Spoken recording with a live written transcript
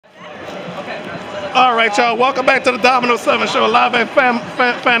All right, y'all. Welcome back to the Domino 7 Show, live at Fan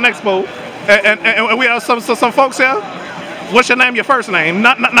Expo, and we have some folks here. What's your name? Your first name,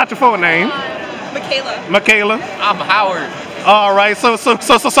 not your full name. Michaela. Michaela. I'm Howard. All right. So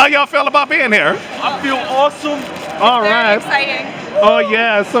how y'all feel about being here? I feel awesome. All Very right. exciting. Oh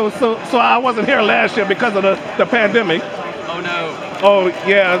yeah. So I wasn't here last year because of the pandemic. Oh no. Oh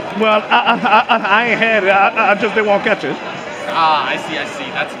yeah. Well, I ain't had it. I just didn't want to catch it. Ah, I see.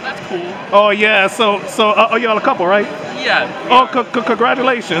 That's cool. Oh yeah. So y'all a couple, right? Yeah. Oh,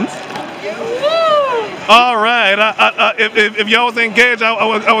 congratulations. All right. If y'all was engaged,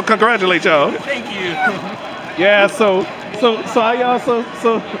 I would congratulate y'all. Thank you. Yeah. So how y'all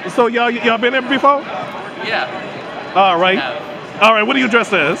so y'all been there before? Yeah. All right. Yeah. All right. What are you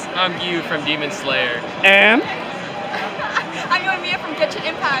dressed as? I'm you from Demon Slayer. And I'm Yoimiya from Genshin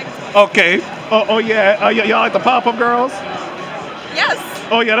Impact. okay. Oh yeah. Y'all like the Pop-Up Girls? Yes.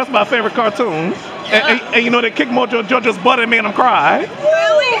 Oh yeah, that's my favorite cartoon. Yeah. And you know they kicked Mojo Jojo's butt and made him cry.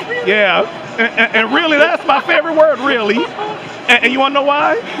 Really? Yeah. And really, that's my favorite word, really. And you want to know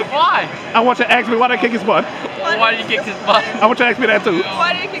why? Why? I want you to ask me why they kick his butt. Why did you kick his butt? I want you to ask me that too.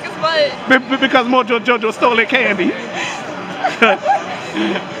 Why did he kick his butt? Because Mojo Jojo stole their candy.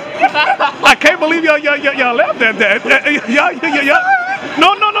 I can't believe y'all laughed at that. Y'all.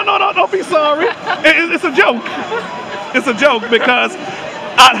 No, don't be sorry. It's a joke. It's a joke because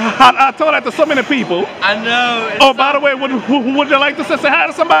I told that to so many people. I know. Oh, by the way, would you like to say hi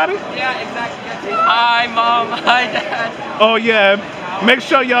to somebody? Yeah, exactly. Hi, Mom. Hi, Dad. Oh yeah. Make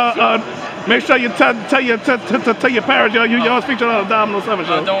sure y'all you tell your parents y'all featured on the Domino 7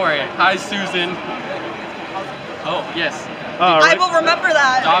 Show. Don't worry. Hi, Susan. Oh yes. All right. I will remember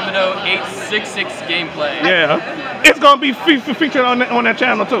that. Domino 866 gameplay. Yeah. It's gonna be featured on that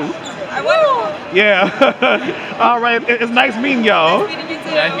channel too. I will. Yeah. All right. It's nice meeting y'all. Nice meeting you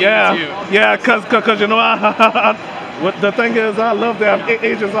too. Nice meeting Yeah. you. Yeah. Cause you know what the thing is, I love to have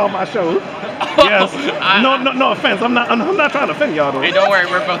agents on my show. Yes. No offense. I'm not trying to offend y'all though. Hey, don't worry.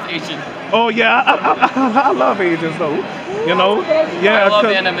 We're both Asian. Oh yeah. I love agents though. You know. Yeah. I love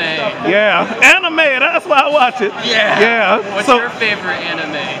anime. Yeah. Anime. That's why I watch it. Yeah. Yeah. What's So. your favorite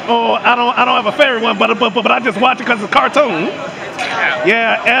anime? Oh, I don't have a favorite one, but I just watch it because it's a cartoon.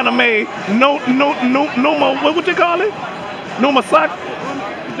 Yeah, anime. No more. What would you call it? No more sock.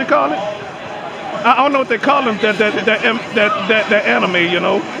 What you call it? I don't know what they call them. That anime, you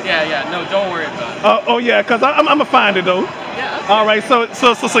know. Yeah. No, don't worry about it. Oh yeah, cause I'm gonna find it though. Yeah. Okay. All right. So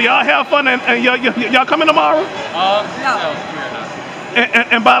y'all have fun and y'all coming tomorrow. No, we're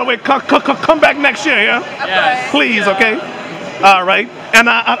not. And by the way, come back next year, yeah. Yes. Please, Yeah. okay. All right. And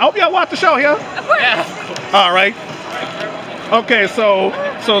I hope y'all watch the show, yeah. Of course. Yeah. All right. Okay, so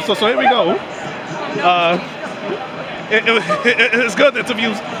here we go. It's good to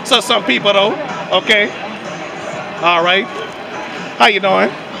interview some people though. Okay. All right. How you doing?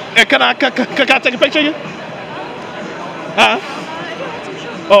 And can I take a picture of you? Huh?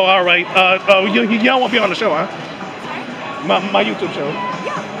 Oh, all right. You won't be on the show, huh? My YouTube show.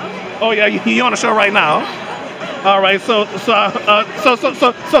 Oh yeah, you on the show right now. All right. So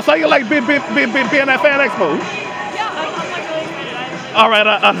you like being at Fan Expo? All right,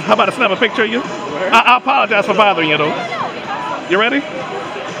 how about to snap a picture of you? I apologize for bothering you, though. You ready?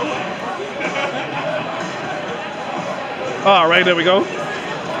 All right, there we go.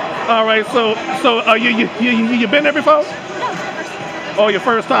 All right, so you been there before? Oh, your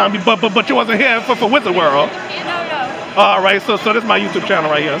first time, but you wasn't here for Wizard World. No. All right, so this is my YouTube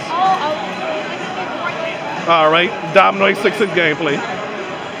channel right here. All right, Domino 866 gameplay.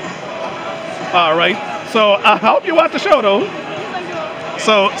 All right, so I hope you watch the show though.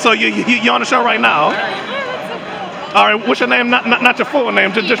 So you on the show right now? All right. What's your name? Not your full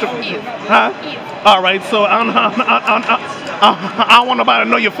name. Just your, huh? All right. So I don't want nobody to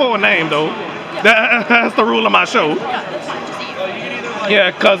know your full name though. That's the rule of my show.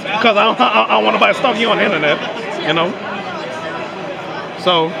 Yeah, cause I don't want nobody stalking you on the internet. You know.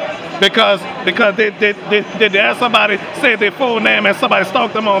 So because they had somebody say their full name and somebody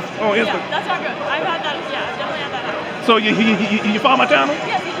stalked them on Instagram. Yeah, that's not good. I've had that. Yeah, I've definitely had that. So you follow my channel?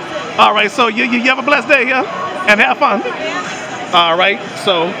 Yes, you just did. All right, so you have a blessed day, yeah? And have fun. All right,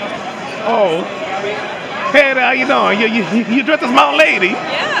 so, hey there, how you doing? You dressed as my old lady?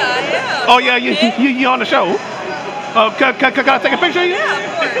 Yeah. Oh yeah, you on the show? Can I take a picture of you? Yeah,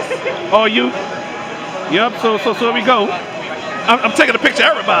 of course. Oh, you? Yep, so here we go. I'm taking a picture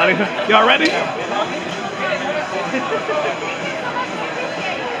of everybody. Y'all ready?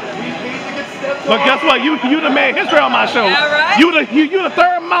 But guess what? You done made history on my show. Yeah, right? You the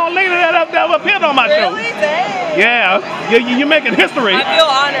third mountain lady that appeared on my show. Really? Dang. Yeah, you making history. I feel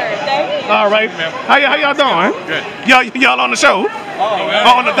honored. Thank you. All right. How y'all doing? Good. Y'all on the show?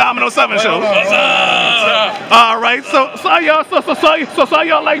 On the Domino 7 show. All right. So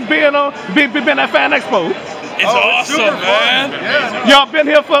y'all like being at Fan Expo? It's awesome, man. Y'all been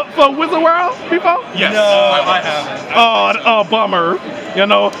here for Wizard World before? Yes. No, I haven't. Oh, bummer. You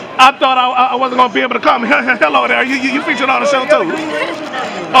know, I thought I wasn't gonna be able to come. Hello there. You featured on the show too.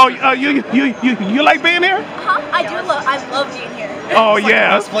 Oh, you like being here? I love being here. Oh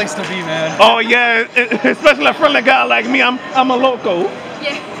yeah. Best place to be, man. Oh yeah, especially a friendly guy like me. I'm a local.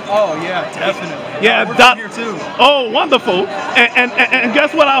 Yeah. Oh yeah, definitely. Yeah, we're from here too. Oh, wonderful. And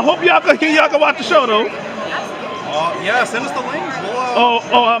guess what? I hope y'all can watch the show though. Yeah, send us the link.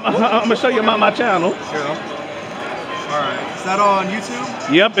 I'm gonna show you my channel. Sure. All right. Is that on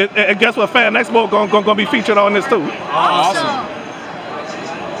YouTube? Yep. And guess what? Fan Expo gonna be featured on this too. Awesome.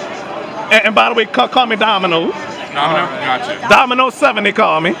 And by the way, call me Domino. Domino, gotcha. Domino 7, they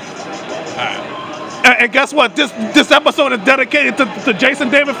call me. And guess what? This episode is dedicated to Jason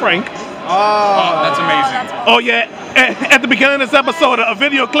David Frank. Oh, that's amazing. Oh yeah. At the beginning of this episode, a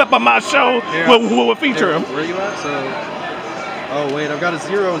video clip of my show will feature him. Where are you at? Oh wait, I've got a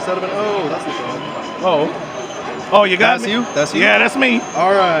 0 instead of an O. That's the problem. Oh, you got That's me? you? That's you? Yeah, that's me.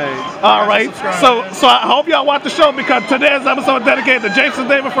 All right. All right. So I hope y'all watch the show because today's episode is dedicated to Jason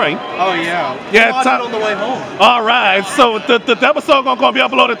David Frank. Oh yeah. Yeah, Watch it on the way home. All right. So the episode gonna be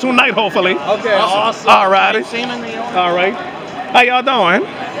uploaded tonight, hopefully. Okay. Awesome. All righty. All right. How y'all doing?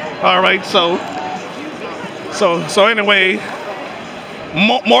 All right. So anyway,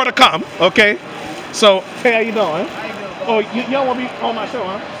 more to come. Okay. So hey, how you doing? Oh, y'all want to be on my show,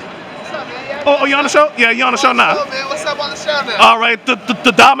 huh? Oh, you on the show? Yeah, you on the show now. Hello, man. What's up on the show now? All right, the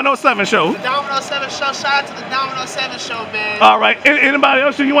Domino 7 show. The Domino 7 show. Shout out to the Domino 7 show, man. All right. Anybody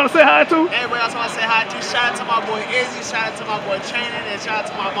else you want to say hi to? Everybody else want to say hi to. Shout out to my boy Izzy. Shout out to my boy Training, and shout out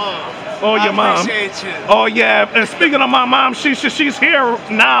to my mom. Oh, your mom. I appreciate you. Oh yeah. And speaking of my mom, she's here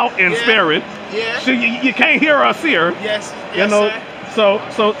now in spirit. Yeah. You can't hear her or see her. Yes. You know. Sir.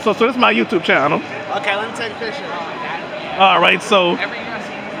 So this is my YouTube channel. Okay, let me take a picture. All right. So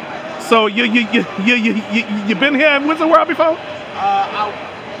you been here at Wizard World before? I'm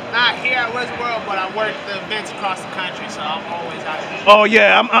not here at Wizard World, but I work the events across the country, so I'm always out here. Oh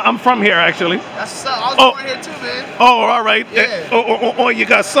yeah, I'm from here actually. That's what's up. I was born here too, man. Oh, all right. Yeah. Oh, you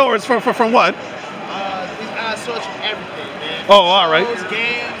got swords from what? I swords from everything, man. Oh, all right. Shows,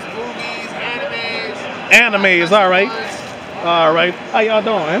 games, movies, animes. Animes, all right. All right. How y'all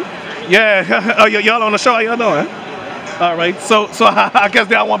doing? Yeah. Oh, y'all on the show? How y'all doing? All right. So I guess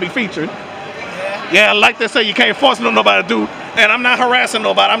they all want to be featured. Yeah, like they say, you can't force nobody to do. And I'm not harassing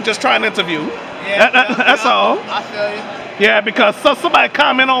nobody. I'm just trying to interview. Yeah, That's all. I feel you. Yeah, because somebody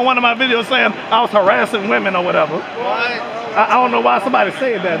comment on one of my videos saying I was harassing women or whatever. What? I don't know why somebody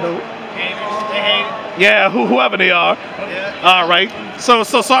said that though. Haters, they hate it. Yeah, whoever they are. Yeah. All right. So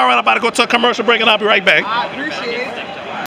sorry, I'm about to go to a commercial break and I'll be right back. I appreciate it.